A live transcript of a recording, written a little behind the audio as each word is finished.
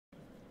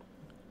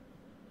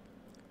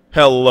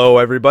Hello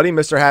everybody,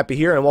 Mr. Happy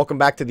here, and welcome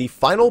back to the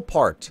final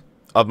part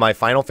of my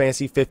Final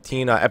Fantasy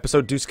 15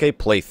 episode Deuce-K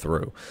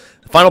playthrough.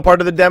 The final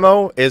part of the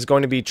demo is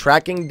going to be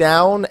tracking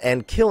down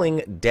and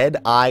killing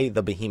Deadeye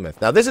the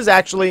Behemoth. Now this is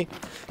actually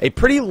a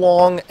pretty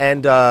long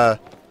and, I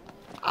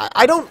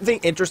don't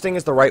think interesting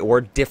is the right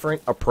word,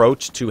 different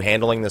approach to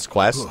handling this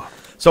quest.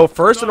 So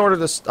first, in order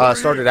to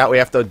start it out, we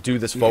have to do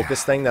this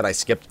focus thing that I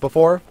skipped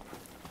before.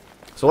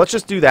 So let's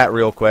just do that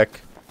real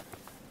quick.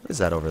 What is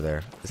that over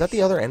there? Is that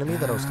the other enemy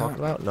that I was talking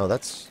about? No,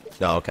 that's...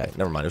 No, okay.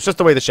 Never mind. It was just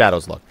the way the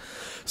shadows look.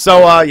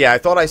 So, yeah, I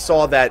thought I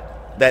saw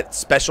that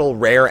special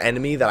rare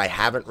enemy that I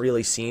haven't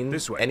really seen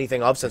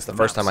anything of since the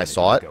first time I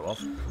saw it.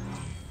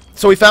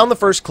 So we found the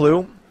first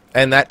clue,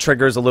 and that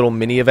triggers a little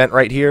mini-event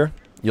right here.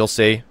 You'll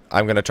see.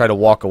 I'm going to try to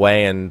walk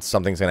away, and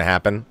something's going to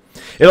happen.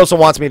 It also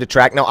wants me to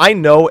track. Now, I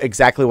know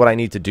exactly what I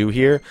need to do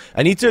here.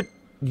 I need to...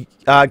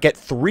 get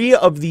 3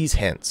 of these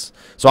hints.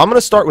 So I'm going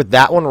to start with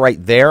that one right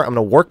there. I'm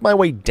going to work my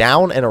way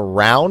down and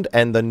around,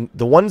 and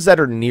the ones that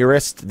are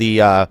nearest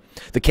the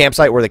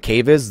campsite where the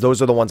cave is,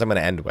 those are the ones I'm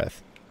going to end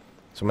with.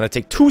 So I'm going to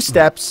take 2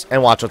 steps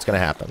and watch what's going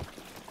to happen.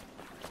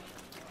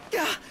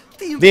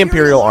 The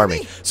Imperial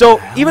Army. So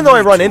even though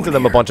I run into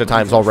them a bunch of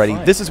times already,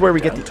 this is where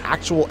we get the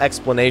actual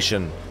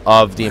explanation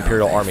of the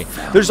Imperial Army.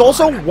 There's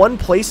also one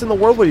place in the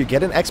world where you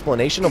get an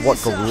explanation of what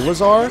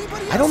Garulas are.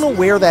 I don't know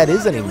where that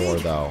is anymore,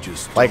 though.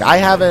 Like, I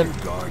haven't,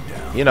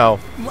 you know,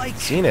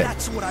 seen it.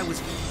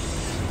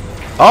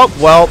 Oh,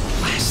 well,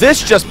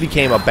 this just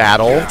became a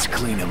battle.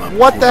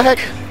 What the heck?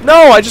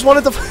 No, I just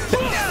wanted to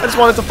I just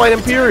wanted to fight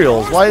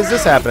Imperials. Why is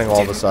this happening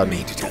all of a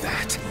sudden?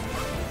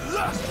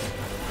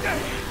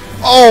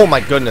 Oh my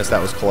goodness, that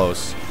was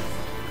close.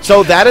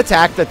 So that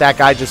attack that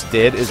guy just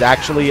did is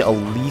actually a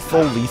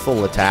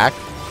lethal attack.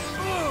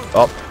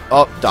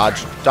 Oh,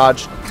 dodge.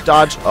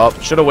 Oh,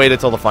 should have waited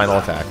till the final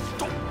attack.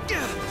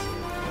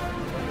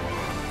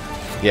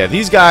 Yeah,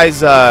 these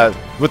guys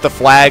with the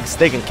flags,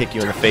 they can kick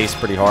you in the face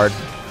pretty hard.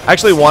 I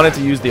actually wanted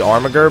to use the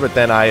Armiger, but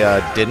then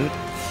I didn't.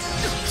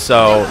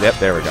 So, yep,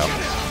 there we go.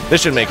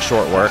 This should make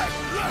short work.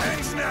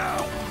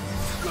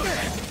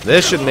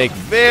 This should make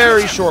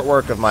very short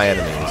work of my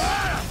enemies.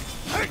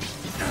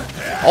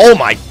 Oh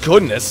my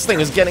goodness, this thing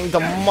is getting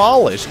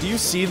demolished. Do you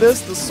see this?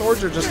 The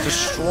swords are just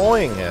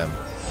destroying him.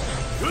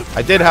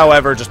 I did,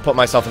 however, just put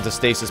myself into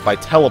stasis by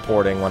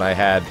teleporting when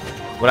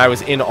I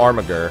was in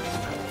Armiger.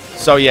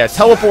 So yeah,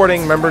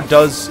 teleporting, remember,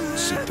 does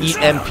eat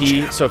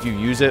MP, so if you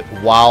use it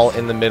while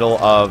in the middle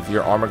of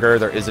your Armiger,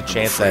 there is a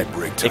chance that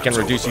it can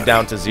reduce you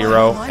down to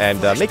 0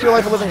 and make your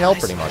life a living hell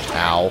pretty much.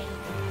 Ow.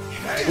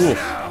 Oof.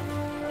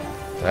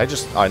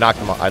 Did I knocked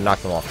him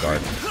off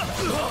guard.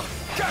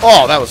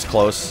 Oh, that was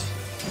close.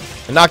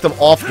 I knocked him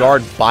off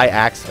guard by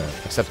accident.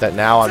 Except that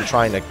now I'm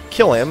trying to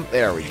kill him.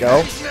 There we go.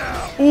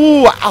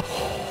 Ooh!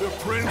 Ow.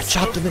 I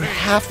chopped him in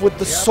half with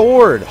the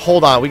sword.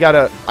 Hold on, I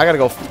gotta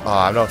go.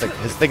 I don't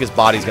think his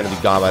body's gonna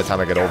be gone by the time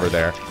I get over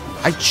there.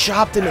 I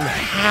chopped him in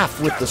half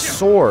with the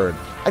sword.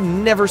 I've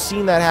never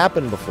seen that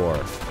happen before.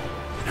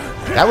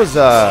 That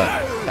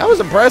was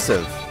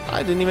impressive.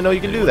 I didn't even know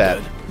you can do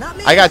that.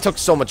 I took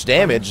so much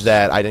damage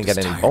that I didn't get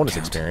any bonus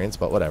experience,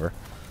 but whatever.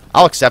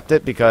 I'll accept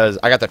it because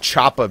I got to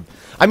chop a...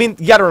 I mean,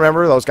 you got to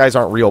remember, those guys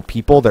aren't real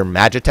people. They're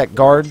Magitech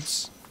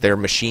guards. They're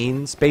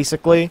machines,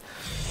 basically.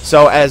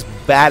 So, as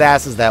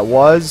badass as that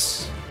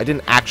was, I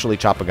didn't actually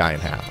chop a guy in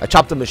half. I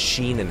chopped a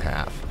machine in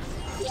half.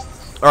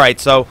 Alright,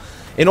 so,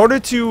 in order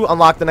to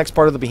unlock the next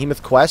part of the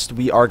Behemoth quest,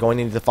 we are going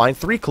to need to find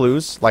 3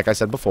 clues, like I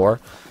said before.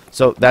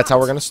 So, that's how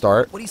we're going to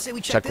start. What do you say we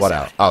check what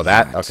out? Oh,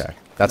 that? Okay.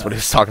 That's what he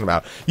was talking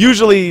about.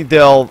 Usually,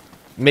 they'll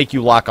make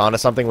you lock onto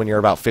something when you're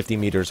about 50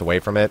 meters away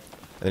from it.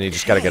 And then you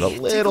just got to get a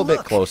little bit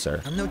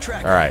closer.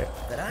 Alright.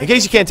 In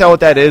case you can't tell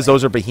what that is,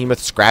 those are Behemoth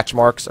scratch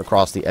marks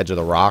across the edge of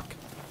the rock.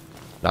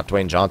 Not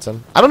Dwayne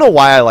Johnson. I don't know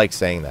why I like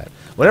saying that.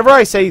 Whenever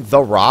I say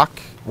The Rock,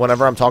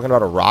 whenever I'm talking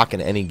about a rock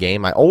in any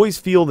game, I always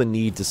feel the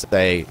need to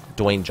say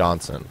Dwayne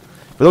Johnson.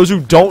 For those who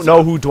don't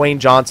know who Dwayne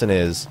Johnson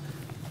is,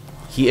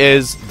 he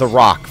is The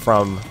Rock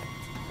from...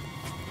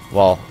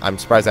 Well, I'm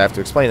surprised I have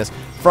to explain this.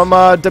 From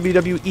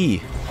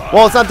WWE.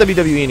 Well, it's not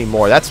WWE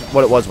anymore. That's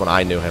what it was when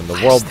I knew him. The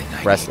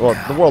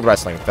World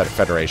Wrestling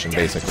Federation,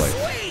 basically.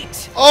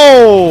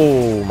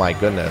 Oh my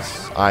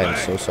goodness! I am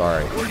so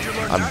sorry.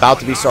 I'm about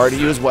to be sorry to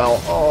you as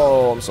well.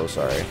 Oh, I'm so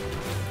sorry.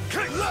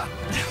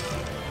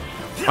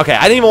 Okay,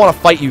 I didn't even want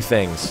to fight you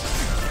things.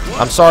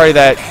 I'm sorry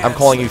that I'm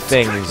calling you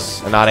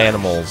things and not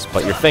animals,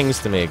 but you're things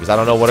to me because I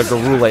don't know what a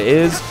Garula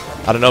is.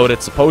 I don't know what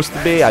it's supposed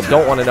to be. I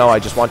don't want to know. I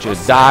just want you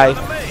to die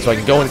so I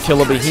can go and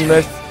kill a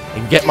Behemoth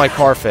and get my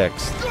car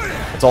fixed.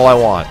 That's all I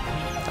want.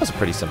 That was a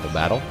pretty simple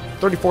battle.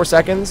 34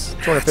 seconds,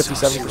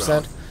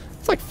 257%.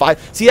 It's like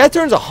 5. See, that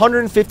turns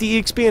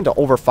 150 EXP into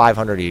over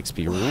 500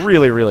 EXP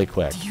really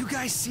quick. Do you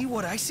guys see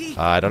what I see?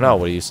 I don't know.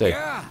 What do you see?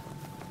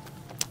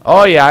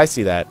 Oh, yeah, I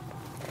see that.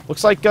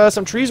 Looks like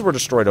some trees were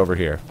destroyed over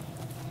here.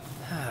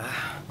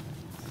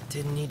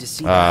 Didn't need to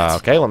see that.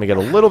 Okay, let me get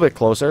a little bit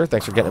closer.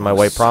 Thanks for getting in my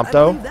way,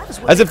 Prompto.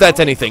 As if that's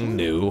anything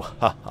new.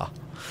 Haha.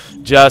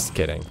 Just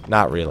kidding.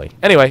 Not really.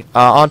 Anyway,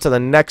 on to the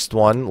next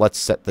one. Let's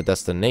set the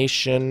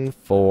destination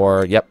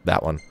for... Yep,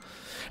 that one.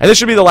 And this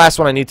should be the last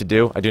one I need to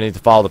do. I do need to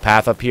follow the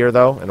path up here,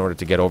 though, in order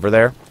to get over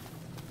there.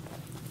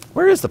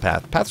 Where is the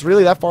path? The path's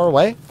really that far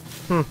away?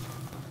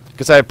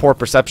 Guess I have poor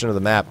perception of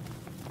the map.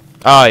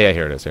 Oh, yeah,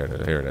 here it is. Here it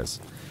is. Here it is.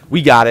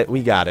 We got it.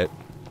 We got it.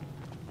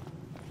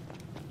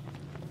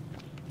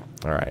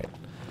 Alright.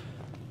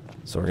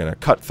 So we're going to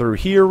cut through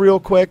here real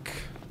quick.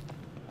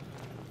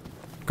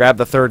 Grab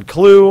the third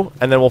clue,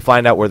 and then we'll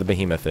find out where the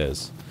Behemoth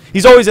is.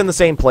 He's always in the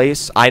same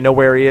place. I know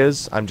where he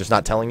is. I'm just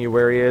not telling you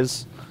where he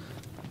is.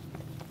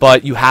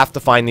 But you have to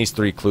find these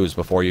 3 clues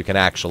before you can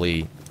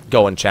actually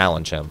go and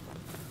challenge him.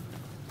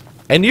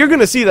 And you're going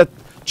to see that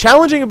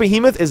challenging a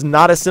Behemoth is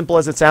not as simple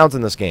as it sounds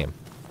in this game.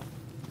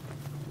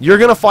 You're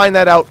going to find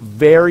that out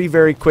very,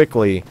 very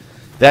quickly.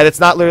 That it's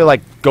not literally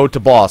like, go to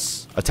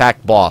boss,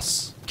 attack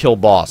boss, kill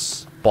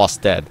boss, boss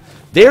dead.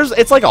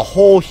 It's like a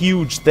whole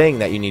huge thing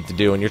that you need to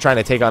do, and you're trying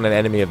to take on an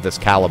enemy of this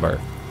caliber.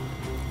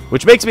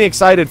 Which makes me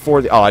excited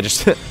for the... Oh, I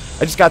just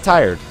got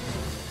tired.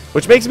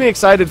 Which makes me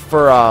excited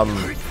for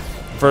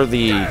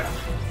the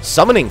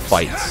summoning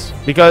fights.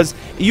 Because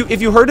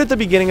if you heard at the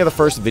beginning of the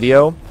first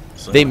video,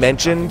 they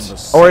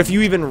mentioned... Or if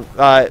you even...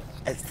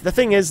 the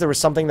thing is, there was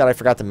something that I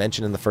forgot to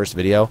mention in the first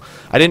video.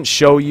 I didn't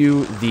show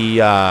you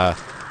the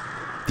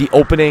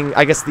opening,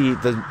 I guess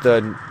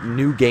the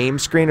new game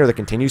screen or the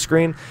continue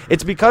screen.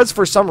 It's because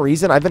for some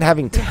reason I've been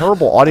having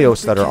terrible audio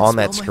stutter on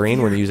that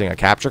screen when using a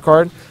capture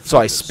card, so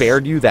I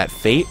spared you that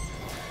fate.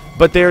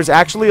 But there's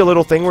actually a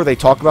little thing where they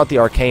talk about the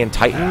Arcane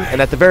Titan,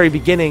 and at the very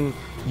beginning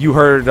you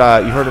heard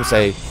him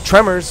say,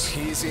 "Tremors,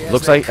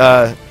 looks like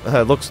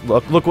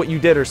look what you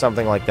did," or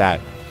something like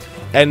that.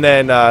 And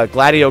then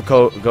Gladio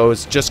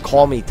goes, "Just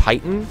call me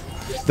Titan."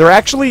 They're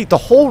actually, the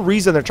whole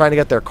reason they're trying to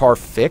get their car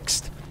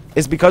fixed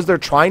is because they're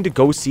trying to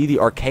go see the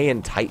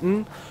Arcane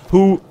Titan,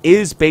 who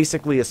is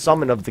basically a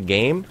summon of the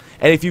game.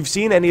 And if you've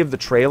seen any of the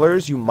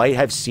trailers, you might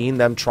have seen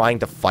them trying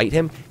to fight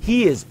him.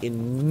 He is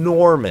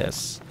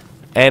enormous.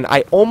 And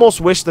I almost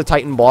wish the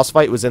Titan boss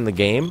fight was in the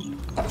game,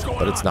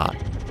 but it's not.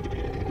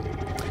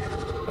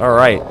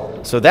 Alright,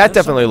 so that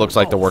definitely looks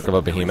like the work of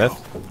a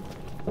Behemoth.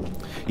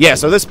 Yeah,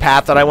 so this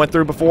path that I went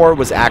through before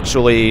was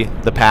actually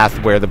the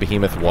path where the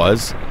Behemoth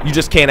was. You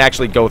just can't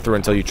actually go through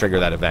until you trigger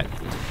that event.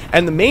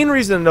 And the main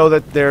reason to know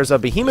that there's a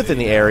Behemoth in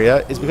the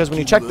area is because when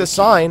you check this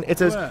sign, it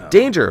says,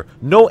 "Danger,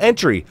 no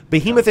entry,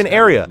 Behemoth in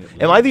area."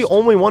 Am I the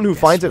only one who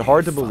finds it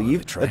hard to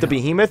believe that the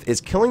Behemoth is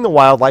killing the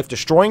wildlife,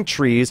 destroying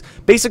trees,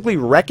 basically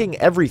wrecking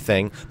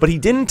everything, but he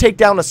didn't take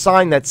down a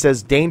sign that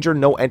says, "Danger,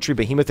 no entry,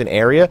 Behemoth in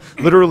area,"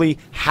 literally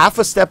half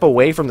a step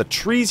away from the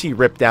trees he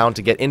ripped down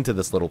to get into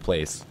this little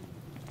place?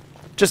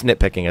 Just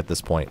nitpicking at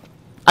this point.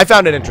 I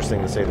found it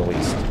interesting, to say the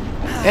least.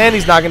 And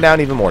he's knocking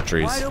down even more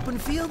trees. Wide open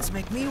fields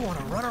make me want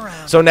to run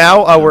around. So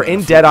now we're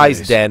in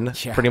Deadeye's den,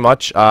 pretty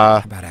much.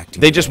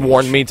 They just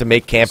warned me to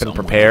make camp and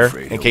prepare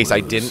in case I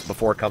didn't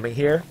before coming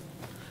here.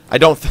 I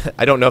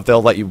don't know if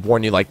they'll let you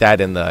warn you like that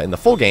in the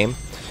full game.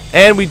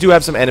 And we do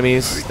have some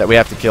enemies that we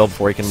have to kill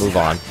before we can move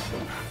on.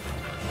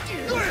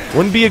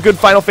 Wouldn't be a good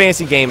Final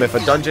Fantasy game if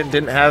a dungeon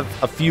didn't have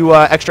a few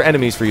extra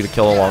enemies for you to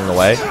kill along the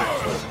way.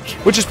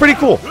 Which is pretty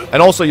cool.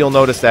 And also you'll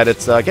notice that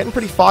it's getting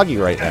pretty foggy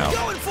right now.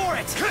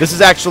 This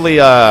is actually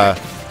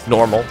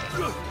normal.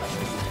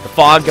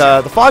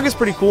 The fog is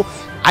pretty cool.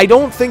 I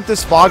don't think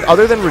this fog,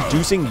 other than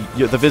reducing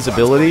the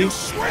visibility,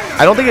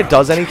 I don't think it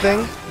does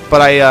anything.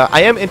 But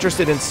I am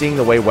interested in seeing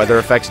the way weather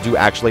effects do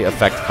actually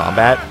affect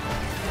combat.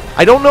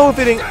 I don't know if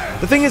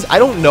the thing is, I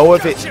don't know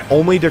if it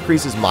only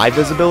decreases my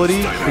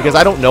visibility, because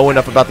I don't know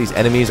enough about these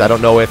enemies. I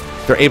don't know if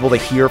they're able to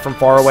hear from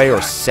far away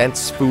or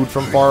sense food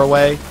from far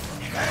away.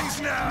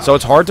 So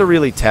it's hard to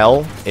really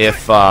tell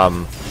if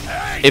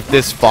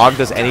this fog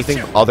does anything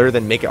other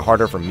than make it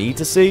harder for me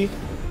to see.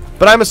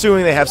 But I'm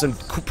assuming they have some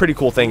pretty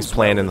cool things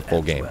planned in the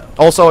full game.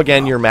 Also,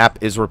 again, your map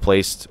is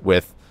replaced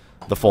with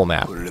the full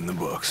map. Put it in the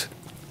books.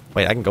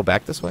 Wait, I can go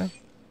back this way?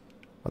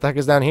 What the heck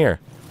is down here?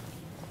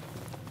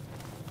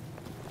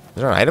 Is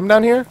there an item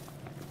down here?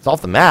 It's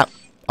off the map.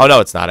 Oh, no,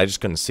 it's not. I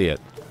just couldn't see it.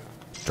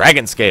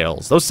 Dragon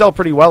scales. Those sell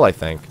pretty well, I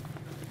think.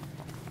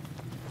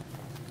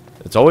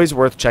 It's always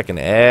worth checking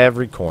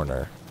every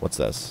corner. What's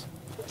this?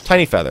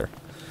 Tiny feather.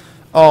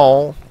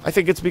 Oh, I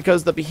think it's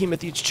because the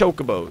Behemoth eats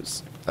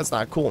chocobos. That's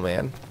not cool,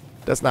 man.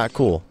 That's not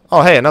cool.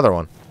 Oh, hey, another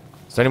one.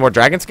 Is there any more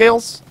dragon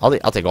scales? I'll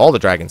take all the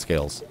dragon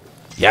scales.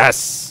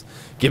 Yes!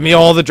 Give me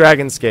all the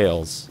dragon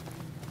scales.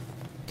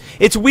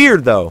 It's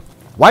weird, though.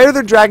 Why are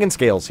there dragon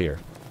scales here?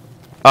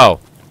 Oh.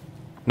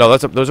 No,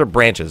 those are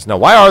branches. No,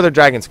 why are there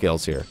dragon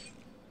scales here?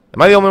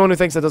 Am I the only one who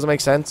thinks that doesn't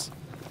make sense?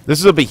 This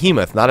is a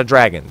Behemoth, not a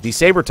dragon. These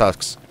saber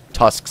tusks,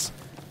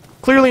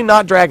 clearly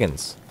not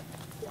dragons.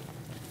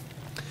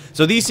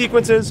 So these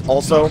sequences,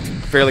 also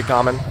fairly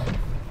common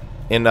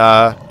in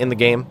the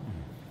game.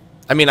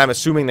 I mean, I'm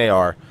assuming they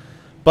are.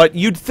 But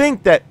you'd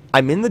think that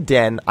I'm in the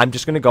den, I'm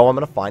just going to go, I'm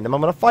going to find them, I'm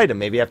going to fight them.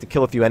 Maybe I have to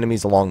kill a few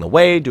enemies along the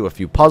way, do a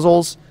few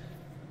puzzles.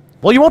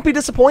 Well, you won't be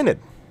disappointed.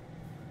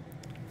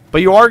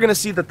 But you are going to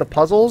see that the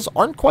puzzles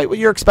aren't quite what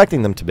you're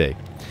expecting them to be.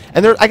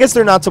 And I guess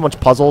they're not so much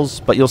puzzles,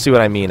 but you'll see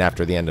what I mean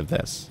after the end of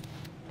this.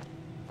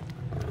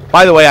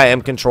 By the way, I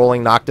am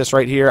controlling Noctis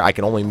right here. I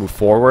can only move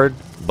forward,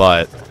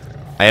 but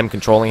I am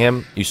controlling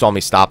him. You saw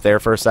me stop there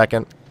for a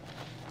second.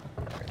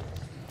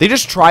 They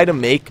just try to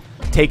make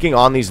taking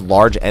on these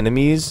large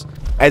enemies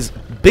as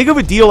big of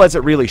a deal as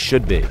it really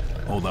should be.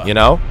 Hold on. You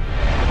know?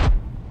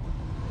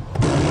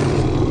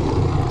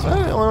 So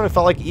I only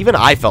felt like, even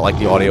I felt like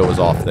the audio was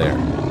off there.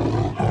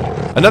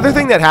 Another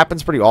thing that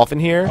happens pretty often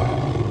here,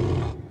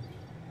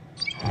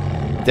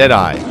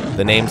 Deadeye.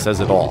 The name says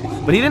it all.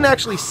 But he didn't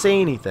actually say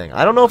anything.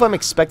 I don't know if I'm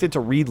expected to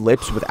read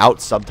lips without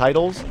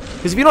subtitles.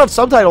 Because if you don't have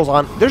subtitles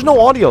on, there's no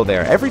audio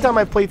there. Every time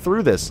I've played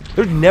through this,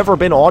 there's never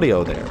been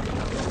audio there.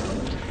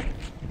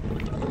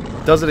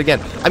 Does it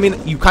again. I mean,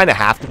 you kind of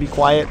have to be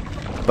quiet.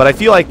 But I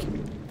feel like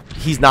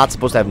he's not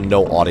supposed to have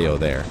no audio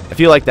there. I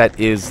feel like that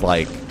is,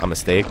 like, a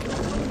mistake.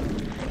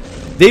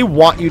 They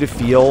want you to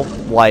feel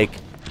like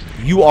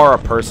you are a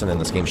person in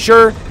this game.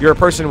 Sure, you're a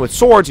person with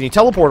swords and you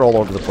teleport all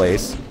over the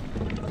place.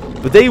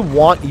 But they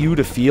want you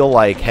to feel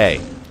like,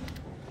 hey.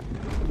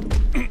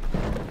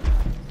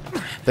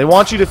 They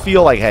want you to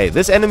feel like, hey,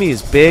 this enemy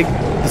is big.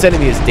 This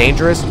enemy is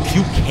dangerous.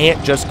 You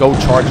can't just go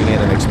charging in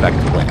and expect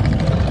to win.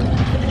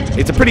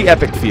 It's a pretty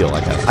epic feel,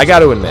 I got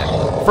to admit.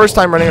 First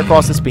time running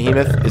across this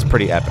behemoth is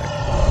pretty epic.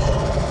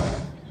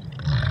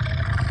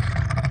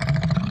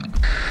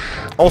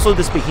 Also,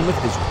 this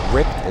behemoth is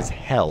ripped as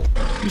hell.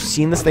 You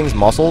seen this thing's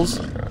muscles?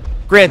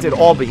 Granted,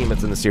 all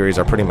behemoths in the series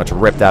are pretty much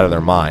ripped out of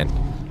their mind.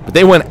 But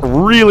they went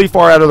really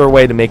far out of their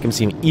way to make him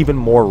seem even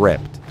more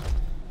ripped.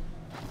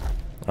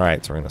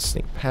 Alright, so we're going to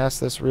sneak past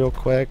this real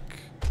quick.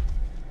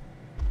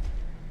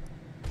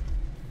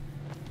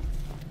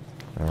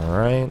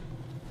 Alright.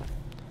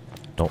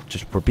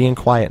 We're being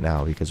quiet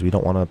now because we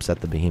don't want to upset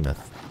the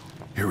behemoth.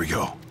 Here we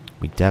go.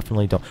 We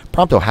definitely don't.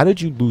 Prompto, how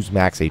did you lose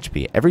max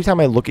HP? Every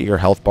time I look at your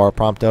health bar,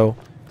 Prompto,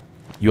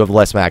 you have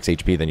less max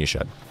HP than you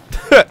should.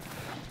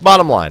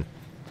 Bottom line.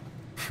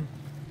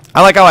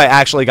 I like how I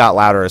actually got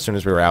louder as soon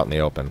as we were out in the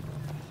open.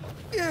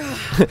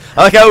 I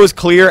like how it was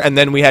clear, and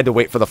then we had to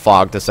wait for the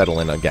fog to settle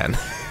in again.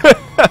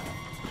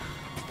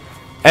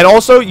 And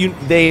also,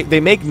 they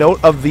make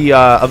note of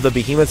the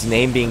behemoth's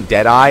name being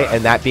Deadeye,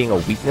 and that being a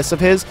weakness of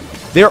his.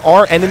 There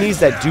are enemies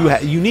that do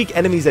unique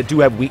enemies that do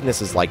have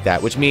weaknesses like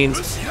that, which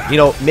means, you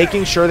know,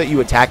 making sure that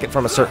you attack it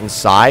from a certain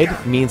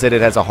side means that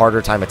it has a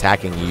harder time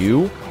attacking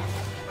you.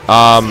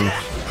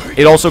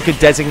 It also could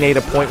designate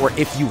a point where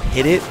if you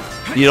hit it,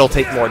 it'll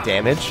take more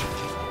damage.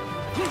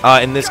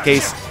 In this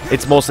case,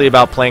 it's mostly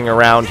about playing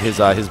around his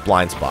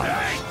blind spot.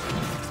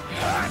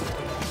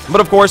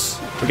 But of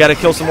course, we got to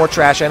kill some more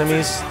trash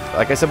enemies.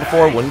 Like I said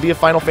before, it wouldn't be a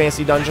Final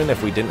Fantasy dungeon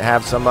if we didn't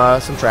have some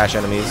trash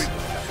enemies.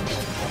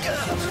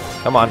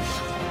 Come on.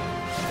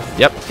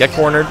 Yep, get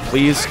cornered,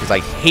 please, because I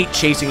hate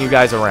chasing you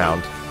guys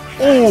around.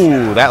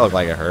 Ooh, that looked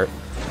like it hurt.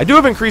 I do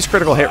have increased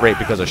critical hit rate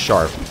because of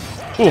Sharp.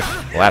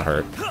 Oof, well, that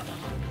hurt.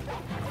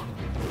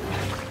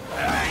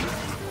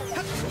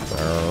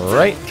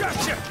 Alright.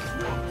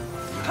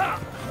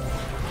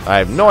 I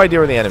have no idea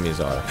where the enemies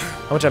are.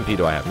 How much MP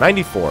do I have?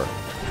 94.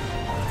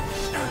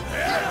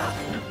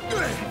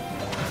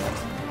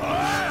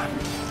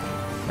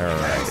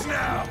 Alright.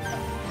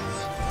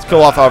 Let's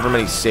kill off however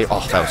many save.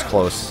 Oh, that was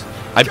close.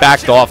 I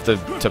backed off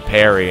to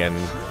parry, and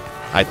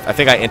I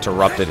think I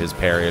interrupted his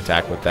parry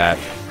attack with that.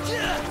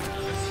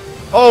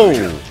 Oh!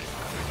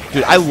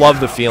 Dude, I love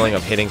the feeling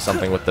of hitting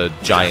something with the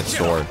giant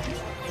sword.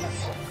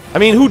 I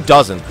mean, who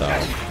doesn't, though?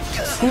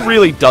 Who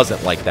really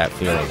doesn't like that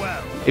feeling?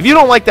 If you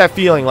don't like that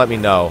feeling, let me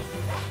know.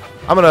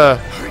 I'm gonna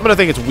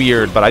think it's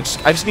weird, but I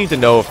just need to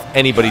know if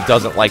anybody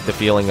doesn't like the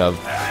feeling of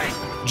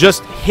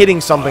just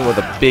hitting something with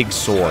a big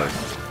sword.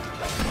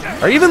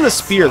 Or even the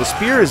spear. The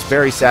spear is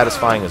very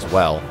satisfying as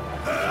well.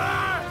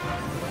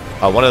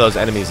 One of those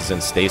enemies is in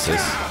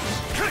stasis.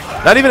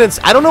 Not even in...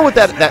 I don't know what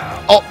that...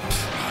 Oh!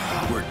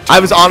 I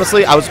was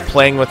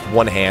playing with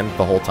one hand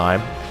the whole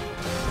time.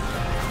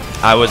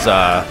 I was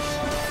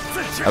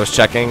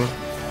checking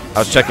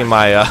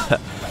my...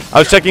 I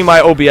was checking my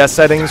OBS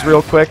settings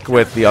real quick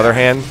with the other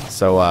hand.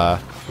 So,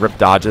 rip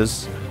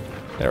dodges.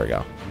 There we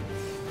go.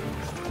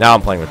 Now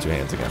I'm playing with two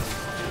hands again.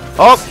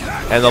 Oh!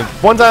 And the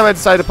one time I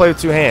decided to play with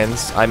two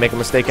hands, I make a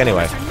mistake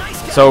anyway.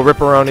 So,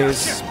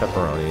 ripperonis,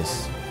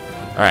 pepperonis.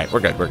 Alright, we're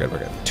good, we're good, we're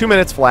good. 2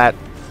 minutes flat.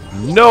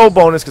 No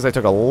bonus because I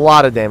took a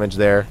lot of damage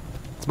there.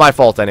 It's my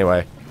fault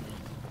anyway.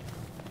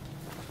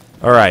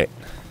 Alright.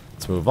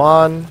 Let's move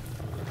on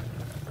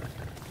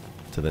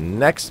to the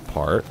next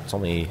part. It's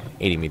only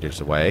 80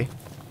 meters away.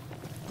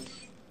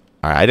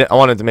 Alright, I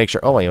wanted to make sure...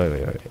 Oh, wait.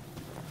 I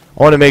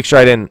wanted to make sure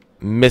I didn't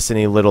miss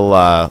any little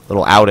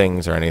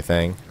outings or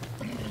anything.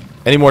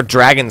 Any more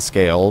dragon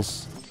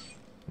scales?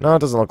 No, it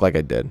doesn't look like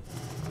I did.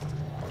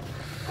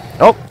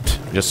 Oh,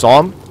 just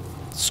saw him.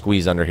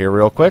 Squeeze under here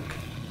real quick.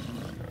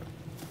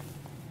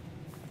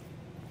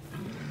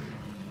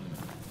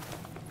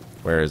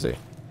 Where is he?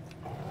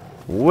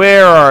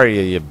 Where are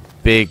you, you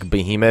big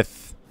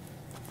behemoth?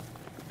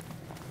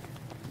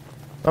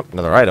 Oh,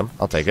 another item.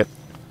 I'll take it.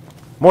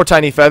 More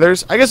tiny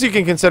feathers. I guess you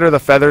can consider the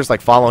feathers like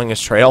following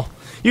his trail.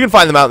 You can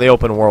find them out in the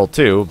open world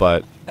too,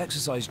 but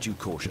Exercise due it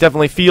caution.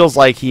 definitely feels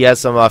like he has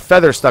some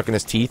feathers stuck in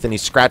his teeth and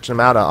he's scratching them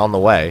out on the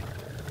way.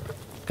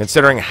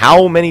 Considering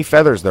how many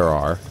feathers there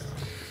are.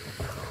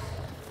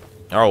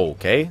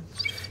 Okay.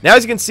 Now,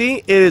 as you can see,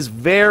 it is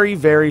very,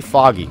 very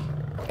foggy.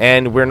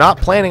 And we're not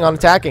planning on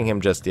attacking him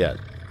just yet.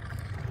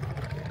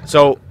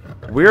 So,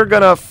 we're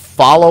gonna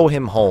follow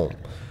him home.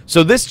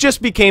 So, this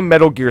just became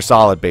Metal Gear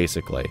Solid,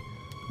 basically.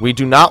 We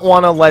do not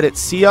want to let it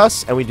see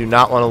us, and we do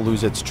not want to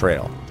lose its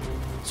trail.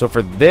 So,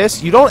 for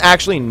this, you don't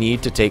actually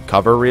need to take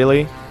cover,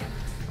 really.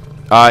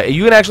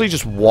 You can actually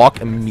just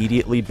walk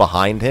immediately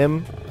behind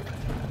him.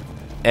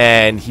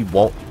 And he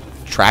won't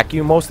track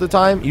you most of the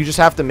time. You just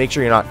have to make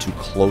sure you're not too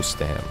close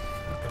to him.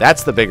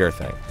 That's the bigger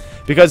thing.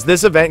 Because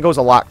this event goes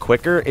a lot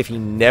quicker if he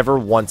never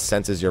once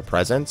senses your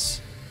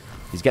presence.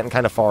 He's getting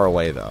kind of far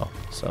away, though.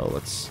 So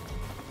let's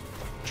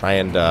try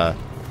and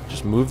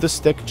just move the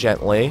stick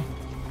gently.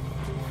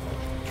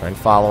 Try and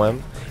follow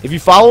him. If you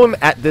follow him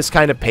at this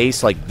kind of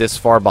pace, like this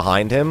far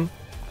behind him,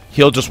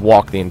 he'll just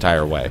walk the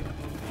entire way.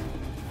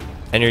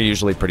 And you're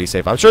usually pretty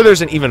safe. I'm sure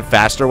there's an even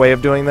faster way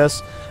of doing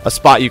this. A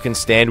spot you can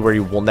stand where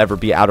you will never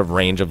be out of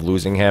range of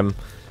losing him.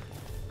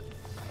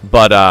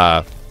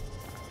 But,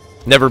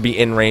 never be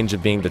in range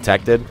of being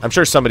detected. I'm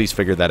sure somebody's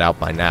figured that out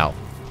by now.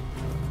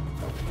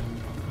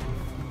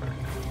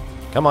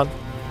 Come on.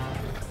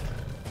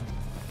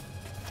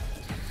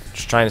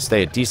 Just trying to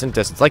stay a decent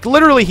distance. Like,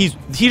 literally, he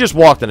just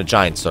walked in a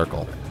giant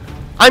circle.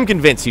 I'm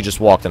convinced he just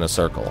walked in a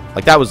circle.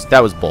 Like, that was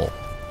bull.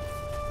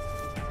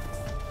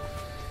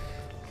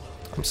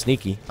 I'm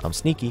sneaky. I'm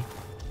sneaky.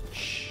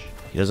 Shh.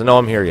 He doesn't know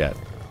I'm here yet.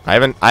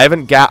 If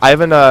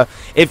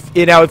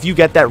you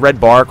get that red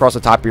bar across the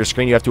top of your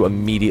screen, you have to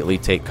immediately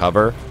take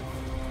cover.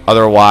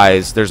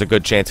 Otherwise, there's a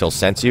good chance he'll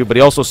sense you. But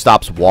he also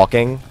stops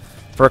walking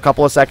for a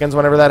couple of seconds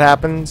whenever that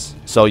happens.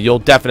 So you'll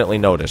definitely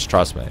notice,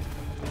 trust me.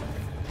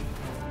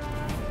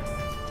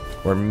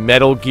 We're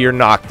Metal Gear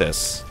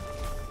Noctis.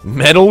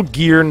 Metal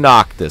Gear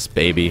Noctis,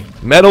 baby.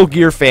 Metal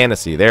Gear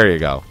Fantasy. There you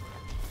go.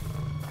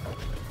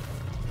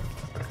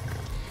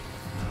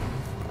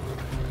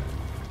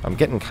 I'm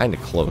getting kind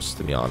of close,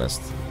 to be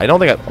honest. I don't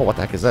think I... Oh, what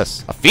the heck is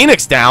this? A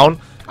Phoenix Down?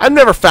 I've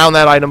never found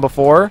that item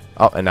before.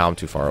 Oh, and now I'm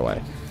too far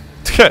away.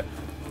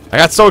 I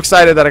got so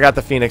excited that I got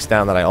the Phoenix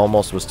Down that I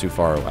almost was too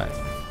far away.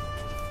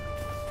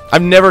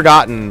 I've never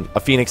gotten a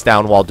Phoenix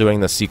Down while doing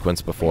this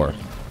sequence before.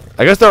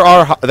 I guess there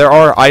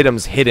are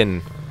items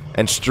hidden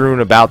and strewn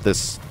about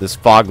this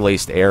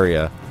fog-laced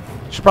area.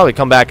 Should probably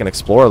come back and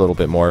explore a little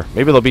bit more.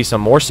 Maybe there'll be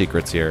some more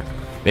secrets here.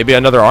 Maybe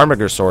another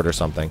Armiger sword or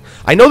something.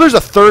 I know there's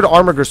a third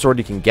Armiger sword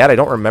you can get. I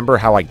don't remember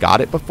how I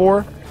got it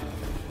before.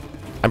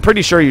 I'm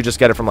pretty sure you just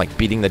get it from, like,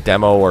 beating the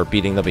demo or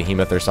beating the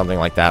Behemoth or something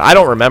like that. I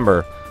don't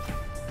remember.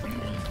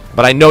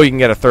 But I know you can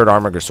get a third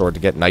Armiger sword to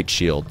get Night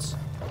Shields.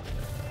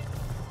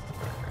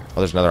 Oh,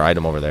 there's another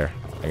item over there.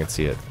 I can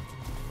see it.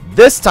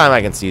 This time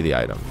I can see the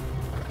item.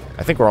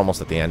 I think we're almost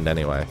at the end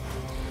anyway.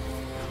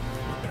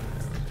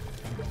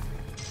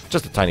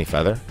 Just a tiny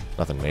feather.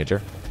 Nothing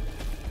major.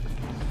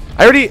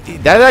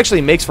 That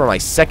actually makes for my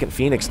second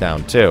Phoenix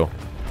Down, too.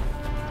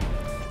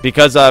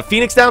 Because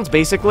Phoenix Downs,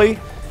 basically,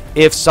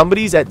 if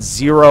somebody's at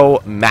 0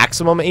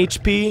 maximum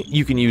HP,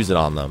 you can use it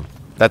on them.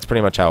 That's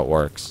pretty much how it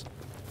works.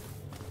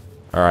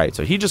 Alright,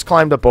 so he just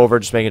climbed up over,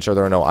 just making sure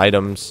there are no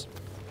items.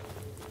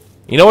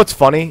 You know what's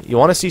funny? You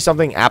want to see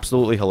something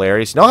absolutely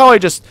hilarious? You know how I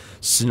just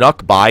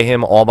snuck by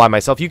him all by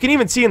myself? You can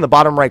even see in the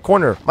bottom right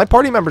corner, my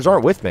party members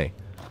aren't with me.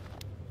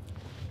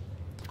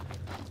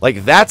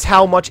 Like, that's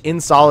how much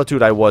in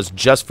solitude I was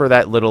just for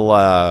that little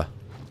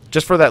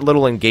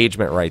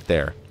engagement right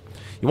there.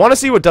 You want to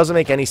see what doesn't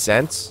make any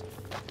sense?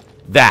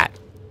 That.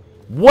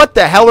 What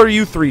the hell are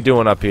you three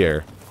doing up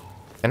here?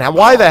 And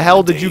why the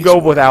hell did you go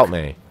without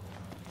me?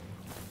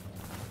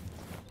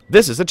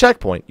 This is a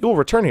checkpoint. You will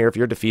return here if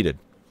you're defeated.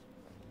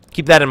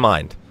 Keep that in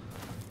mind.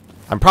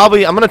 I'm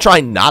going to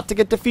try not to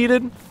get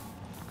defeated.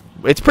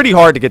 It's pretty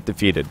hard to get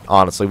defeated,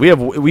 honestly. We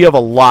have a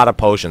lot of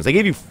potions. They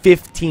gave you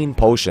 15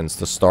 potions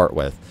to start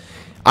with.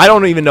 I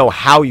don't even know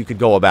how you could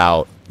go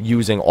about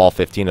using all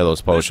 15 of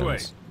those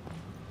potions.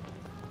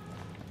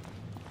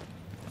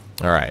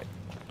 Alright.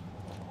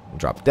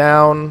 Drop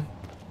down.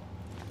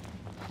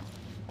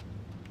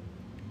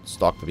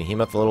 Stalk the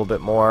Behemoth a little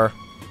bit more.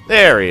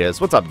 There he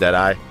is. What's up,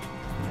 Deadeye?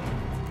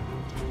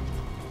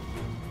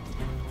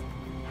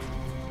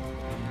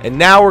 And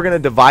now we're going to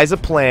devise a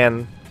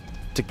plan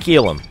to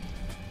kill him.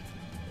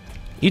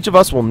 Each of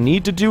us will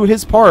need to do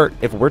his part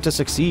if we're to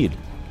succeed.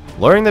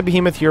 Luring the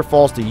Behemoth here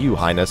falls to you,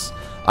 Highness.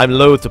 I'm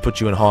loath to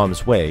put you in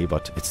harm's way,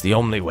 but it's the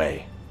only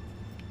way.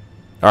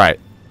 Alright.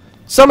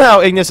 Somehow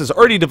Ignis has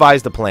already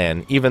devised a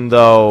plan, even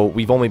though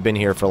we've only been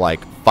here for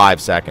like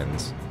 5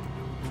 seconds.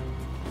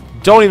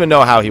 Don't even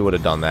know how he would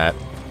have done that.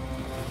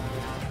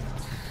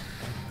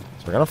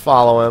 So we're going to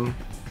follow him.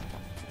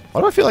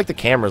 Why do I feel like the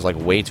camera's like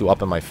way too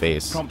up in my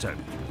face? Prompto.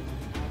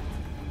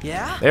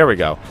 Yeah? There we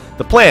go.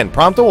 The plan.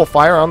 Prompto will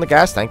fire on the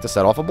gas tank to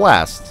set off a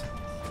blast.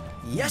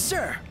 Yes,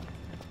 sir.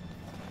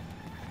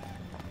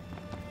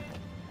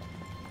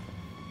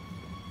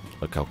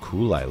 Look how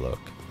cool I look.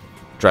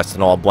 dressed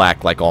in all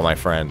black like all my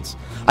friends.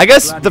 I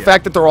guess the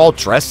fact that they're all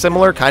dressed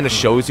similar kind of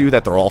shows you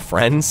that they're all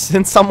friends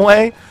in some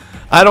way.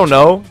 I don't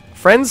know.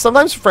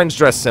 Sometimes friends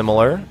dress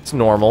similar. It's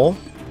normal.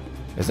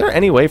 Is there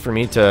any way for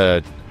me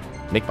to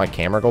make my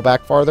camera go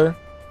back farther?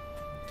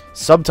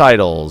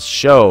 Subtitles,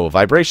 show,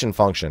 vibration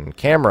function,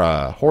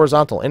 camera,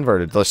 horizontal,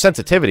 inverted. The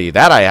sensitivity,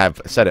 that I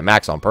have set at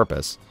max on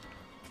purpose.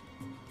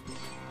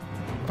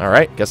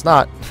 Alright, guess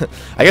not.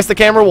 I guess the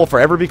camera will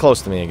forever be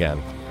close to me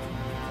again.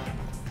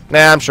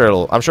 Nah, I'm sure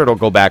it'll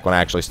go back when I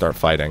actually start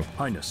fighting.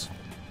 Highness.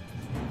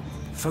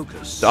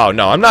 Focus. Oh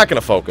no, I'm not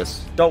gonna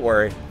focus. Don't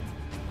worry.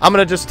 I'm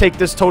gonna just take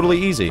this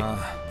totally easy.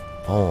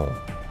 Oh.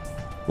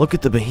 Look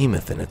at the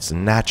behemoth in its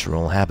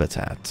natural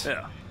habitat.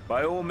 Yeah,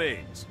 by all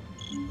means.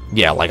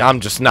 Yeah, like I'm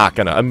just not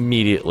gonna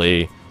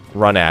immediately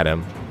run at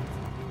him.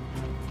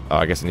 Oh,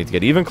 I guess I need to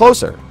get even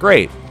closer.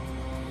 Great.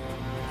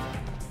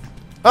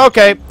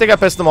 Okay, think I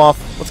pissed him off.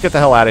 Let's get the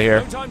hell out of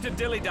here. No time to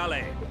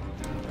dilly-dally.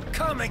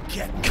 Come and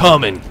get me.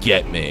 Come and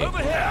get me. Over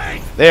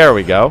here. There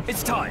we go.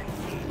 It's time.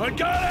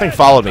 That thing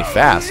followed me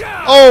fast.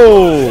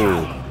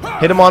 Oh!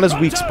 Hit him on his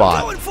weak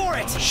spot.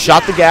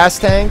 Shot the gas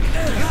tank.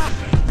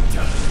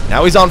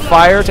 Now he's on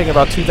fire, taking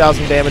about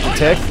 2,000 damage a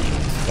tick.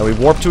 And we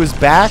warp to his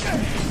back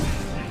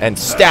and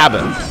stab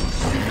him.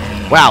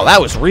 Wow, that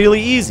was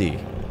really easy.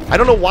 I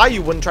don't know why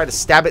you wouldn't try to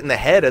stab it in the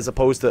head as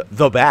opposed to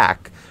the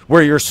back,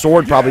 where your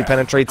sword probably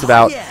penetrates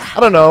about, I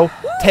don't know,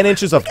 10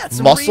 inches of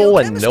muscle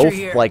and no,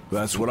 like,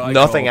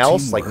 nothing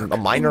else, like a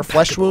minor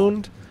flesh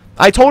wound.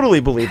 I totally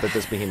believe that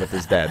this behemoth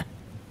is dead.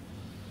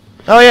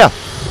 Oh, yeah.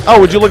 Oh,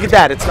 would you look at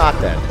that? It's not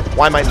dead.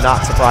 Why am I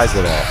not surprised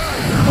at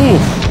all?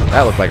 Oof.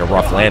 That looked like a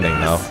rough landing,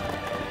 though.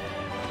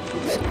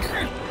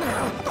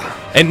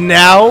 And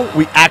now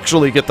we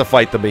actually get to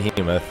fight the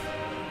behemoth.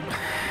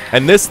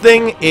 And this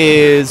thing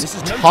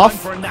is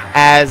tough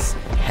as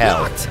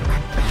hell.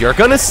 You're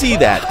gonna see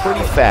that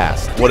pretty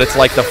fast, what it's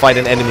like to fight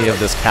an enemy of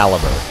this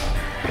caliber.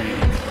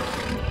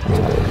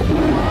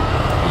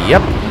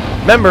 Yep.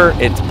 Remember,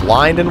 it's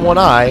blind in one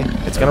eye.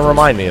 It's gonna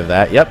remind me of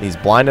that. Yep, he's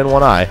blind in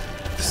one eye.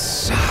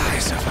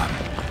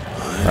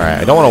 Alright,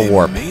 I don't want to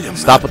warp.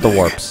 Stop with the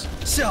warps.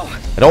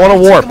 I don't want to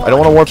warp. I don't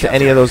want to warp to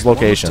any of those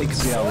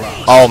locations.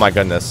 Oh my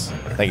goodness.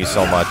 Thank you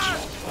so much.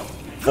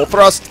 Full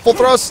thrust! Full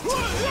thrust!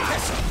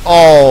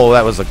 Oh,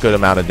 that was a good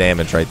amount of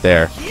damage right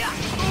there.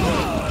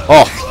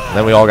 Oh,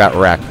 then we all got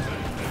wrecked.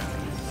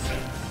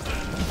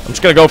 I'm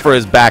just going to go for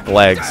his back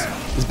legs.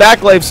 His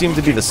back legs seem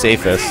to be the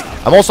safest.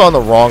 I'm also on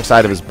the wrong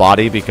side of his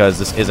body because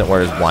this isn't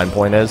where his blind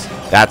point is.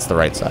 That's the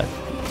right side.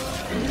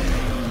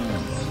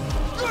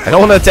 I don't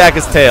want to attack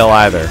his tail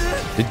either.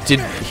 Did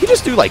he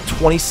just do like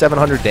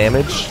 2,700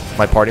 damage?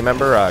 My party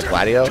member,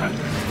 Gladio?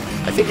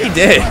 I think he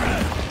did.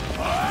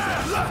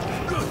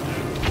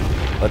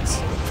 Let's...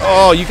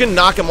 Oh, you can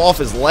knock him off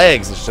his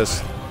legs. It's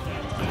just...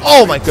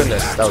 Oh my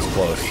goodness, that was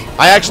close.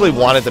 I actually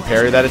wanted to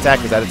parry that attack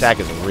because that attack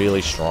is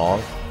really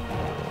strong.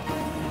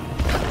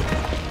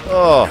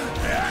 Oh,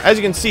 as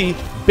you can see,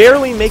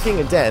 barely making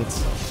a dent.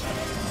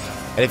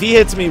 And if he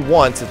hits me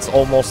once, it's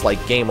almost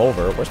like game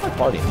over. Where's my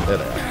party? There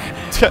they are.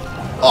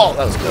 Oh,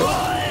 that was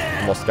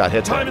close. Almost got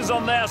hit. Time is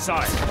on their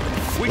side.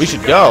 We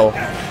should go.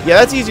 Yeah,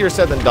 that's easier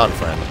said than done,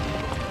 friend.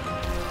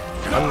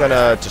 I'm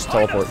gonna just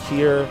teleport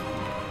here.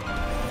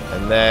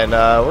 And then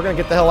we're going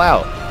to get the hell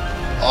out.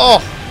 Oh!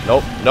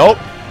 Nope. Nope.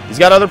 He's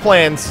got other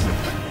plans.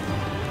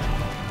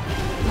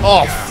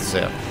 Oh,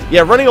 so, yeah,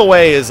 running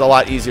away is a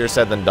lot easier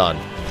said than done.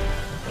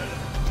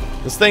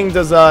 This thing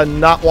does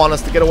not want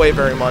us to get away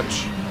very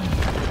much.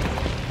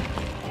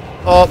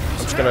 Oh, I'm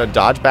just going to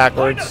dodge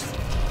backwards.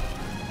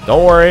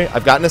 Don't worry.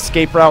 I've got an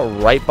escape route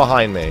right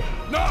behind me.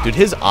 Dude,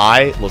 his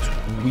eye looks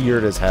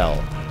weird as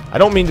hell. I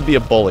don't mean to be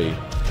a bully,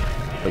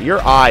 but your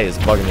eye is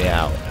bugging me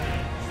out.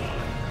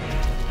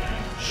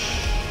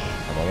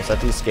 Almost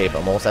at the escape.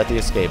 I'm almost at the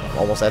escape. I'm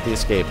almost at the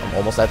escape. I'm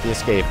almost at the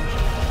escape.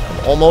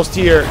 I'm almost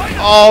here.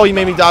 Oh, he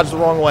made me dodge the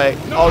wrong way.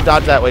 Oh,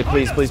 dodge that way,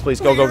 please, please,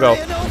 please. Go, go, go.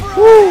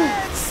 Woo!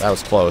 That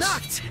was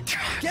close.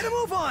 Get a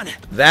move on.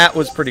 That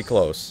was pretty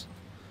close.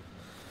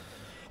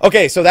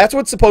 Okay, so that's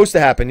what's supposed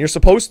to happen. You're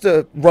supposed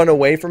to run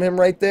away from him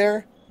right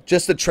there,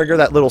 just to trigger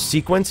that little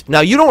sequence.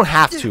 Now, you don't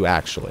have to,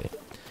 actually,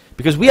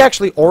 because we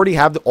actually already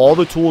have all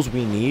the tools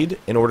we need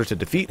in order to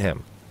defeat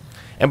him.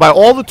 And by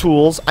all the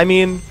tools, I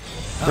mean...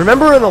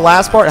 Remember in the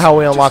last part how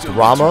we unlocked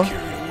Ramuh?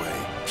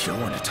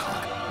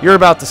 You're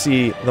about to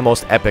see the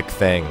most epic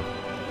thing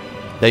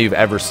that you've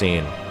ever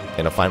seen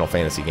in a Final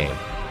Fantasy game.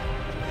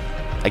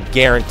 I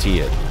guarantee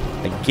it.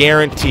 I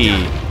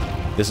guarantee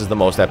this is the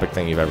most epic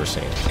thing you've ever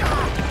seen.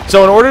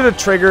 So in order to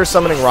trigger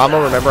summoning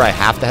Ramuh, remember I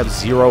have to have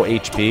 0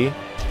 HP.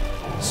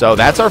 So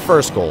that's our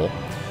first goal.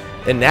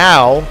 And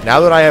now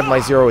that I have my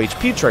 0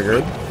 HP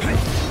triggered,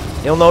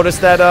 you'll notice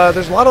that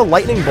there's a lot of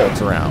lightning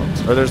bolts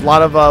around. Or there's a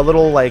lot of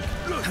little, like...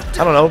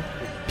 I don't know,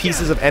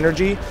 pieces of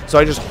energy. So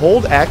I just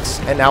hold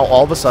X, and now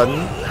all of a sudden,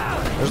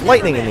 there's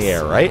lightning in the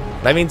air, right?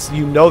 That means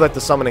you know that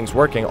the summoning's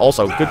working.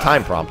 Also, good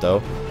time,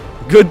 Prompto.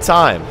 Good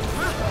time.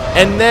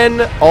 And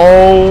then,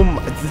 oh,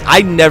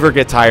 I never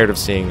get tired of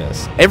seeing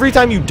this. Every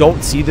time you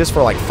don't see this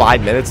for like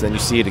 5 minutes, and then you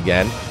see it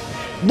again,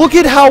 Look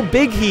at how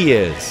big he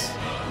is.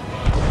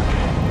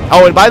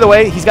 Oh, and by the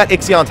way, he's got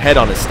Ixion's head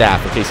on his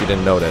staff, in case you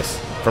didn't notice,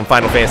 from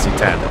Final Fantasy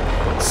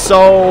X.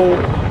 So,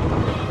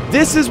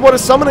 this is what a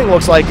summoning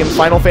looks like in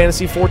Final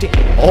Fantasy XIV.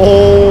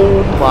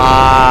 Oh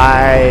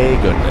my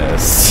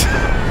goodness.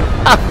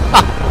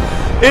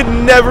 It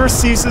never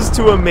ceases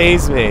to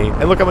amaze me.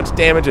 And look how much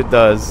damage it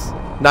does.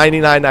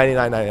 99,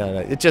 99,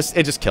 99. It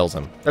just kills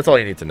him. That's all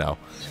you need to know.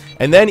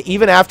 And then,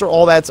 even after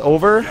all that's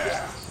over,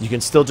 you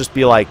can still just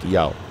be like,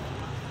 yo.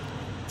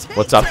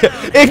 What's up?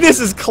 Ignis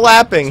is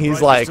clapping.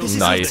 He's like,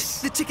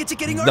 nice.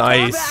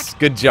 Nice.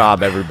 Good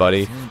job,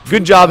 everybody.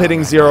 Good job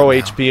hitting 0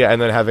 HP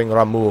and then having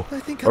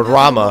Ramuh, or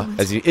Rama,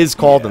 as he is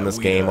called in this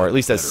game, or at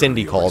least as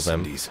Cindy calls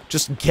him,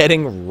 just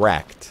getting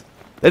wrecked.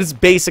 That is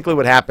basically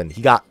what happened.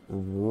 He got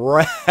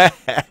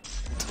wrecked.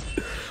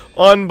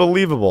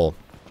 Unbelievable.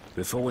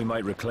 Before we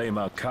might reclaim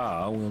our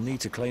car, we'll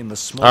need to claim the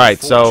small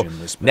Alright, so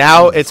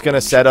now it's going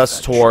to set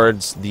us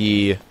towards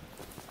the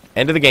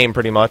end of the game,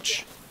 pretty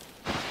much.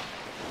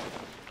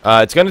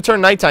 It's going to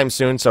turn nighttime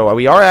soon, so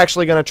we are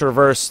actually going to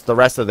traverse the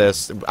rest of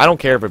this. I don't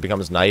care if it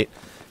becomes night,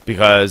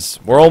 because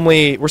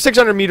we're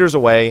 600 meters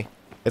away.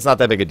 It's not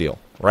that big a deal,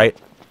 right?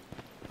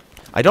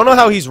 I don't know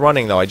how he's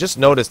running, though. I just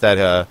noticed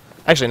that,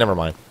 actually, never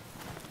mind.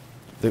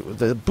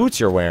 The boots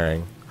you're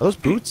wearing. Are those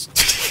boots?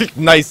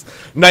 Nice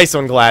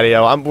one,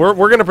 Gladio. We're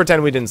going to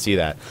pretend we didn't see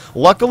that.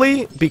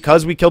 Luckily,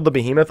 because we killed the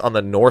Behemoth on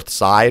the north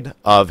side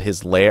of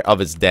his lair, of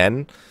his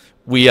den,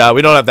 we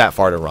don't have that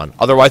far to run.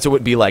 Otherwise, it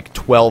would be like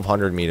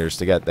 1,200 meters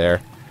to get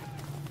there.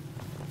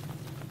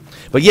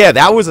 But yeah,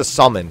 that was a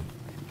summon.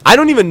 I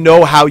don't even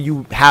know how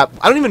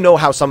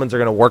summons are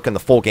going to work in the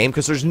full game,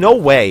 because there's no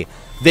way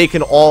they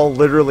can all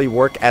literally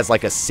work as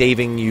like a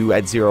saving you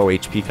at 0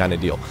 HP kind of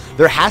deal.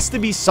 There has to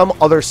be some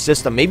other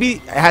system. Maybe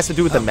it has to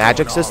do with the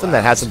magic system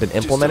that hasn't been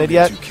implemented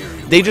yet.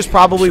 They just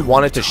probably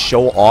wanted to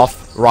show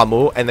off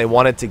Ramuh, and they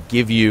wanted to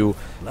give you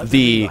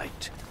the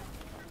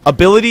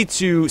ability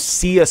to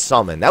see a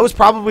summon. That was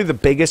probably the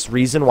biggest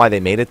reason why they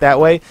made it that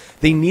way.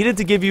 They needed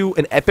to give you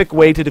an epic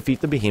way to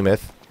defeat the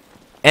Behemoth,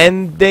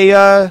 and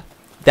that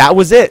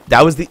was it.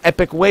 That was the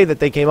epic way that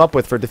they came up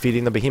with for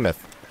defeating the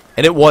Behemoth.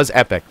 And it was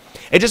epic.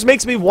 It just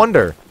makes me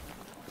wonder,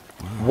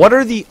 what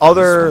are the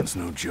other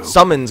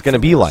summons going to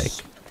be like?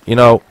 You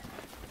know,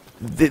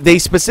 they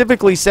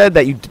specifically said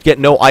that you get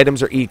no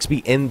items or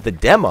EXP in the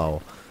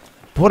demo.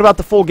 But what about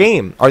the full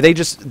game? Are they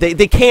just...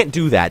 They can't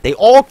do that. They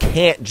all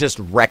can't just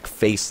wreck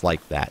face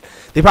like that.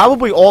 They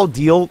probably all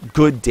deal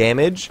good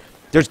damage.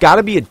 There's got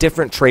to be a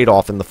different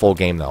trade-off in the full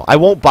game, though. I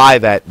won't buy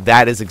that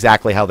that is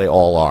exactly how they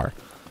all are.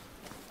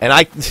 And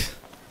I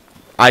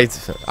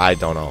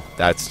don't know.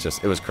 That's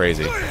just... It was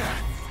crazy.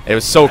 It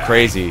was so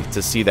crazy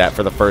to see that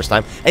for the first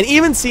time. And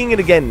even seeing it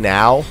again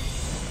now,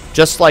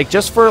 just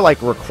for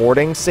like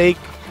recording's sake,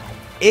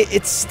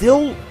 it's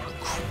still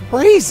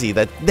crazy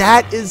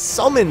that is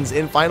summons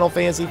in Final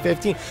Fantasy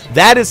 15.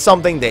 That is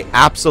something they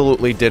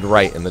absolutely did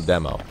right in the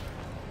demo.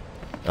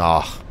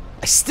 Oh,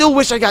 I still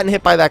wish I gotten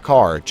hit by that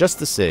car just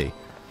to see.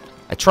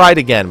 I tried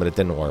again, but it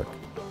didn't work.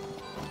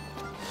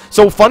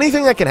 So, funny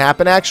thing that can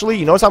happen, actually,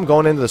 you notice I'm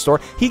going into the store?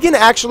 He can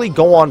actually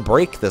go on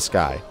break, this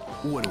guy.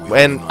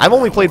 And I've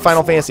only played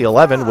Final Fantasy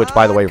 11, which,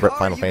 by the way, ripped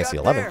Final Fantasy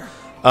 11.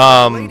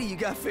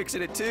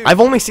 I've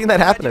only seen that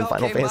happen in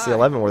Final Fantasy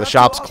 11, where the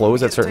shops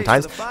close at certain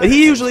times. But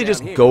he usually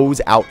just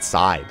goes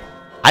outside.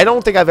 I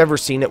don't think I've ever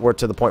seen it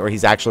to the point where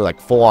he's actually,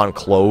 like, full-on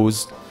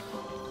closed.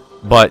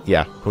 But,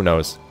 yeah, who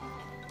knows.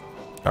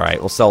 Alright,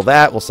 we'll sell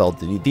that. We'll sell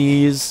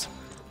these.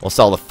 We'll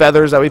sell the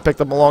feathers that we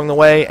picked up along the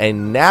way.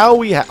 And now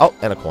we have... Oh,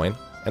 and a coin.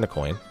 And a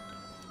coin.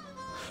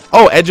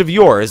 Oh, Edge of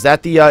Yore. Is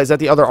that the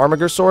other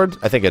Armiger sword?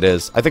 I think it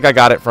is. I think I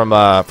got it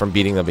from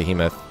beating the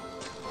Behemoth.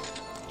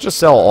 Just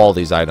sell all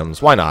these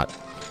items. Why not?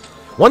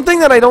 One thing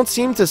that I don't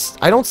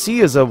see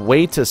is a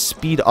way to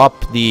speed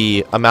up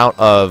the amount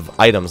of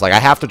items. Like, I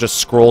have to just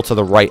scroll to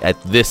the right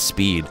at this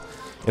speed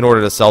in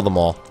order to sell them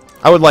all.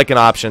 I would like an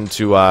option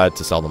to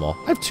sell them all.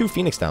 I have 2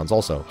 Phoenix Downs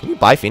also. Can you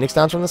buy Phoenix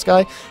Downs from this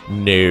guy?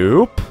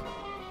 Nope.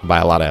 Buy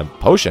a lot of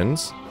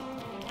potions.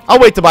 I'll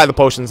wait to buy the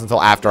potions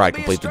until after I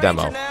complete the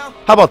demo.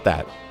 How about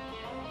that?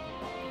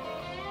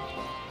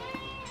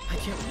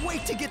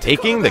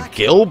 Taking the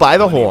Gill by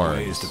the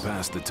horns.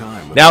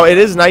 Now, it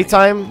is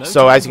nighttime,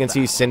 so as you can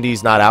see,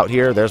 Cindy's not out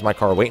here. There's my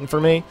car waiting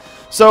for me.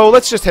 So,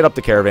 let's just hit up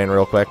the caravan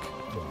real quick.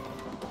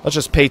 Let's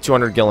just pay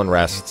 200 Gill and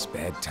rest. It's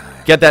bedtime.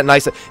 Get that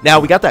nice... Now,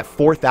 we got that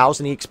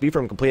 4,000 EXP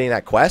from completing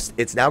that quest.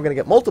 It's now going to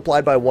get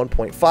multiplied by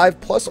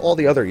 1.5, plus all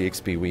the other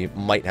EXP we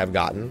might have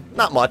gotten.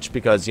 Not much,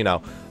 because, you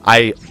know,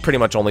 I pretty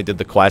much only did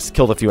the quest,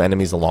 killed a few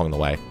enemies along the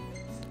way.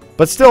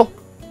 But still,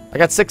 I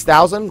got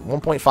 6,000,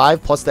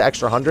 1.5, plus the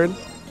extra 100.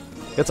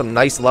 Get some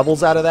nice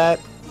levels out of that,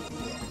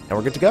 and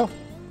we're good to go.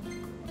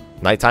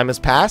 Nighttime has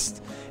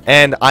passed,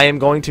 and I am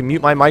going to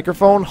mute my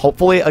microphone.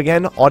 Hopefully,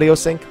 again, audio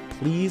sync.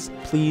 Please,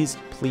 please,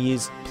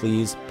 please,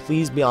 please,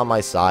 please be on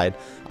my side.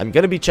 I'm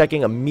going to be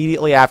checking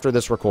immediately after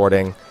this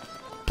recording.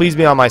 Please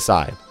be on my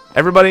side.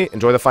 Everybody,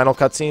 enjoy the final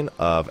cutscene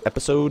of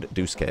episode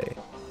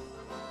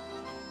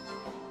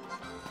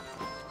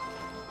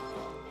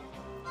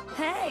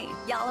Hey,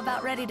 y'all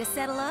ready to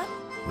settle up?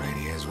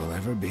 Ready as we'll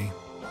ever be.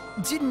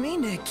 Didn't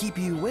mean to keep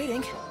you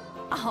waiting.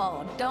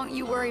 Oh, don't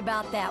you worry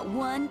about that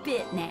one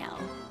bit now.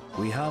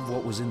 We have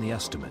what was in the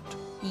estimate.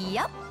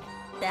 Yup,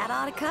 that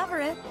ought to cover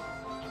it.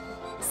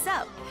 So,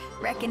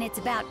 reckon it's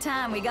about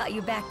time we got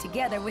you back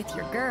together with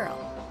your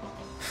girl.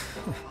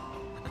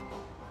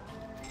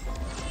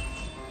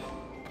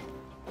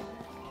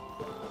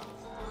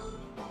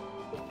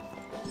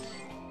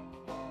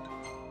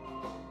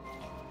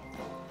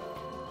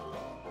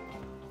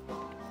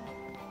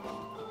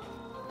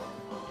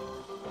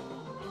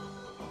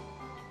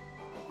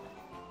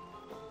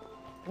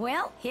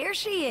 Well, here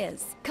she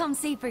is. Come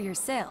see for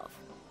yourself.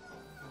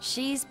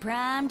 She's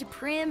primed,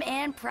 prim,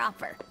 and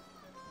proper.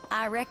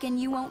 I reckon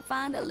you won't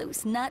find a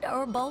loose nut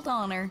or bolt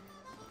on her.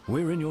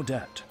 We're in your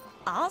debt.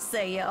 I'll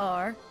say you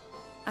are.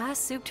 I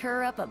souped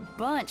her up a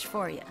bunch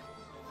for you.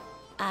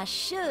 I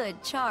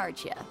should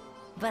charge you,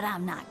 but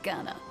I'm not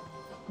gonna.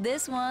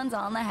 This one's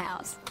on the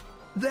house.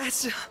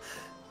 That's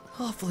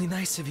awfully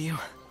nice of you.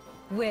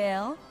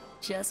 Well,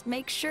 just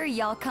make sure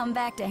y'all come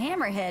back to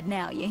Hammerhead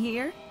now, you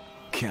hear?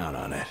 Count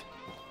on it.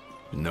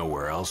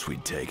 Nowhere else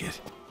we'd take it.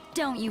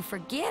 Don't you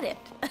forget it.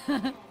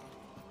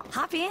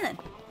 Hop in.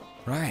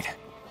 Right.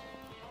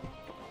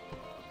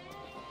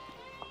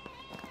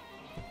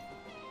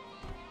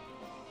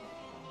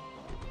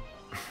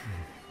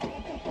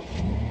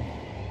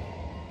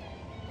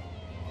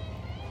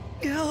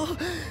 Oh,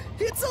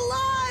 it's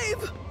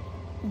alive!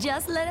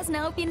 Just let us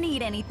know if you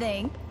need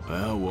anything.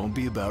 Well, won't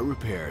be about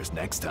repairs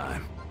next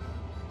time.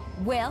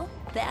 Well,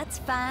 that's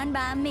fine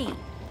by me.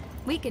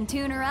 We can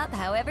tune her up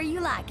however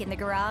you like in the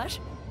garage.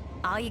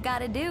 All you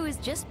gotta do is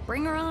just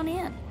bring her on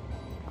in.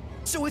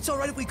 So it's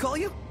alright if we call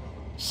you?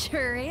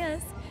 Sure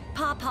is.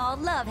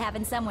 Pawpaw'd love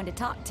having someone to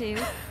talk to.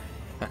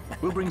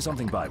 We'll bring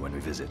something by when we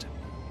visit.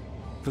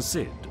 For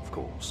Sid, of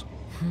course.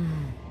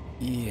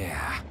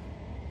 Yeah.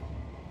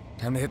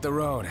 Time to hit the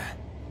road.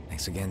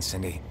 Thanks again,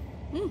 Cindy.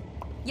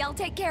 Y'all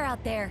take care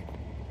out there.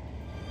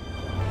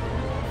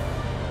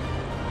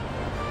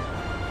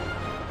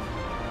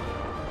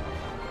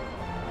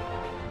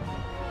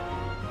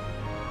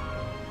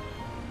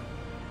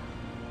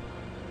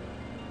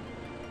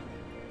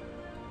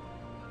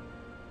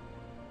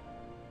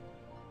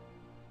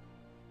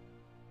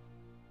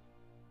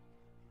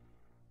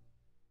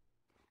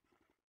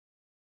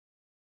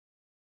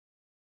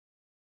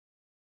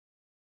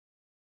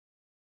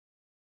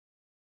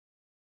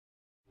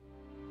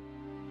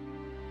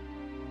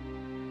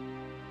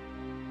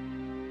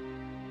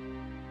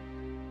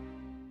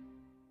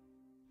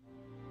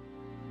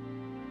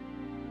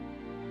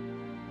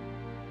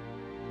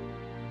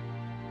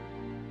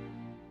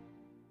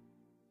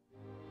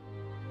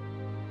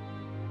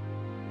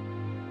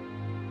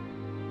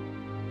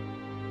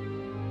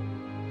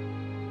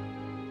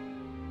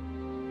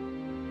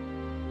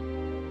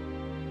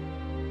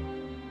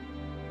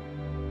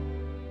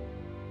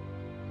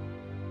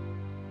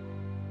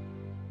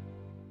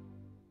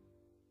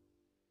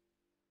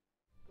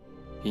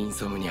イン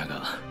ソムニア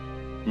が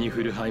ニ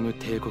フルハイム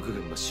帝国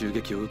軍の襲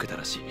撃を受けた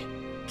らしい。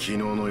昨日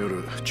の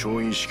夜、調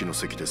印式の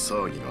席で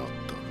騒ぎがあっ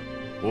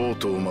た。王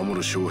都を守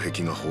る障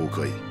壁が崩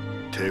壊。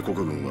帝国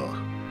軍は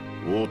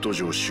王都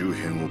城周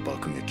辺を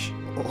爆撃。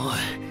お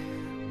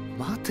い、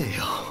待て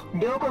よ。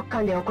両国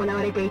間で行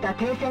われていた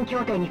停戦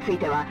協定につい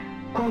ては、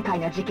今回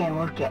の事件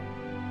を受け、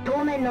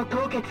当面の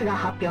凍結が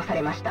発表さ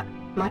れました。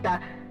また、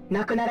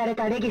亡くなられ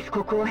たレギス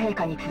国王陛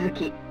下に続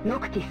き、ノ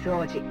クティス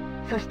王子、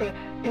そして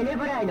テネ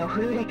ブライの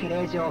フルレ家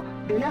令嬢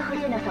ルナフ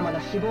リエナ様の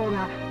死亡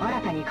が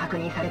新たに確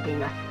認されてい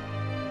ま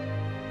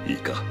す。いい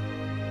か、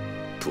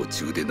途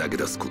中で投げ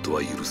出すこと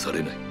は許さ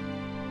れない。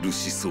ル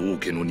シス王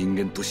家の人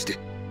間として、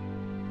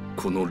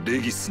このレ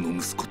ギスの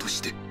息子とし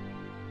て、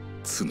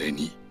常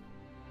に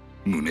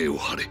胸を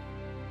張れ。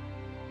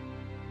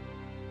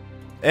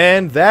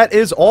And that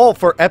is all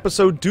for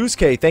episode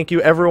Deuce-K. Thank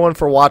you everyone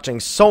for watching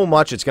so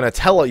much. It's going to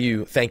tell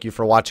you thank you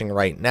for watching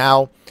right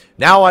now.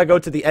 Now I go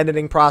to the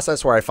editing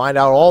process where I find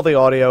out all the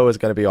audio is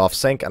going to be off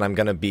sync and I'm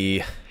going to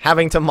be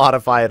having to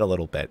modify it a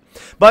little bit.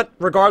 But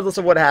regardless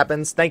of what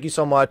happens, thank you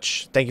so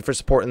much. Thank you for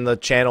supporting the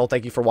channel.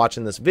 Thank you for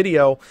watching this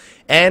video.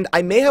 And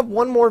I may have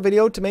one more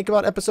video to make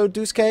about episode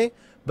Deuce-K,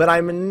 but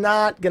I'm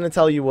not going to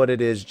tell you what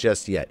it is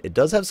just yet. It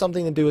does have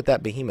something to do with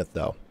that Behemoth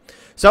though.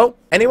 So,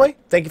 anyway,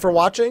 thank you for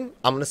watching.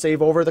 I'm going to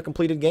save over the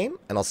completed game,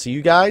 and I'll see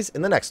you guys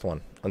in the next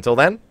one. Until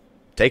then,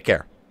 take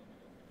care.